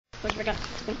Where's my gun?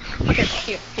 Okay,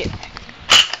 here.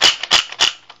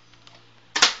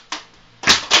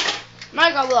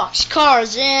 Mega Bloks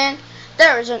Cars in.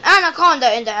 There is an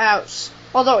anaconda in the house,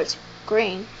 although it's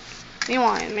green.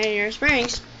 Meanwhile, in Mayor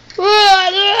Springs.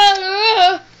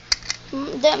 Damn,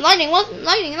 lightning, what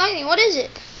is it?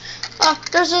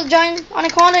 There's a giant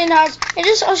anaconda in the house. It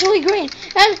is actually green.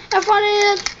 And I found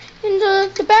it in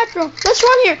the bathroom. Let's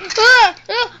run here.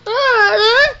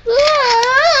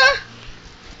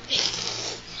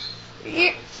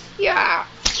 Yeah.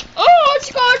 Oh,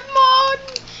 it's got mud.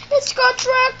 It's got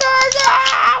tractors.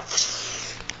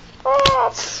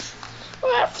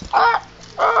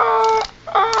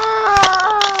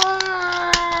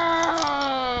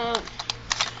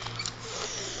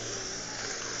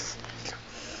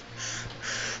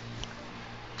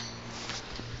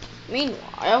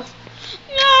 Meanwhile,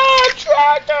 no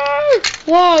tractor!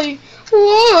 Why?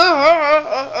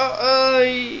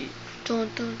 Dun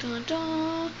dun dun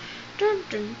dun. Dun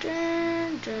dun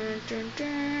dun dun dun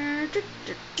dun dun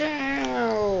dun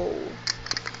dun.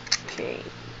 Okay.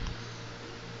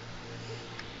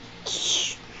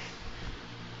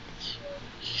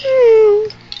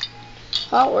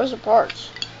 Oh, where's the parts?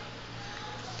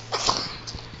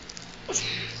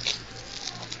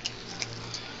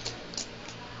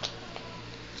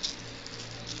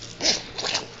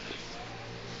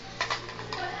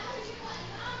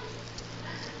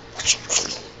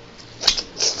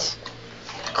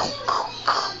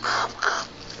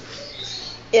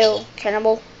 Ew,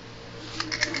 cannibal.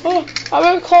 Oh, I'm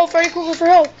gonna call Freddy Krueger for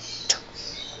help.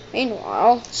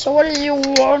 Meanwhile, so what do you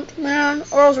want, man?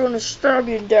 Or else I'm gonna stab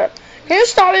you to death. Can you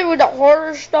stop me with that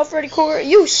horror stuff, Freddy Krueger?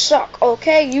 You suck,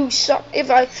 okay? You suck if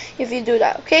you do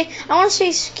that, okay? I'm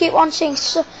gonna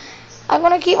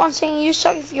keep on saying you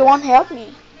suck if you want to help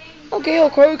me. Okay, I'll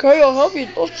help you.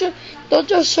 Don't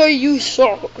just say you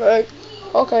suck, okay?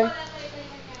 Okay.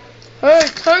 Hey,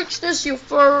 take this, you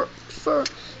furry.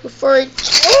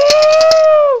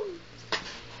 Oh!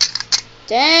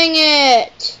 Dang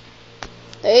it!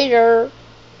 Later.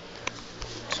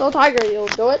 So Tiger, you'll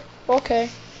do it? Okay.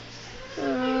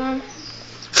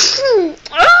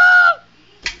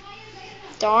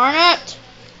 Darn it!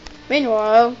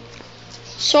 Meanwhile,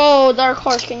 so Dark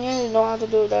Horse, can you know how to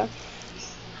do that?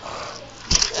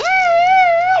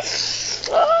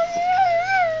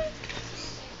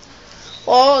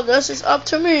 Oh, this is up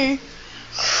to me.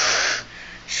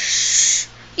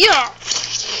 Yeah.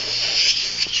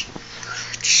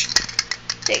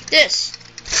 Take this.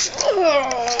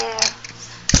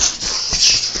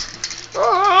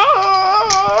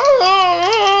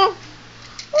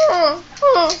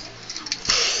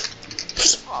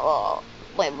 Oh,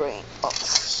 my brain.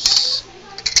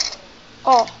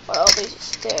 Oh, well, this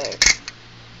is dead.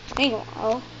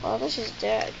 Meanwhile, well, this is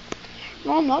dead.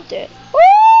 No, I'm not dead.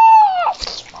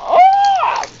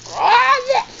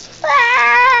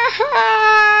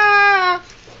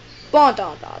 Dun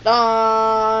dun dun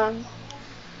dun.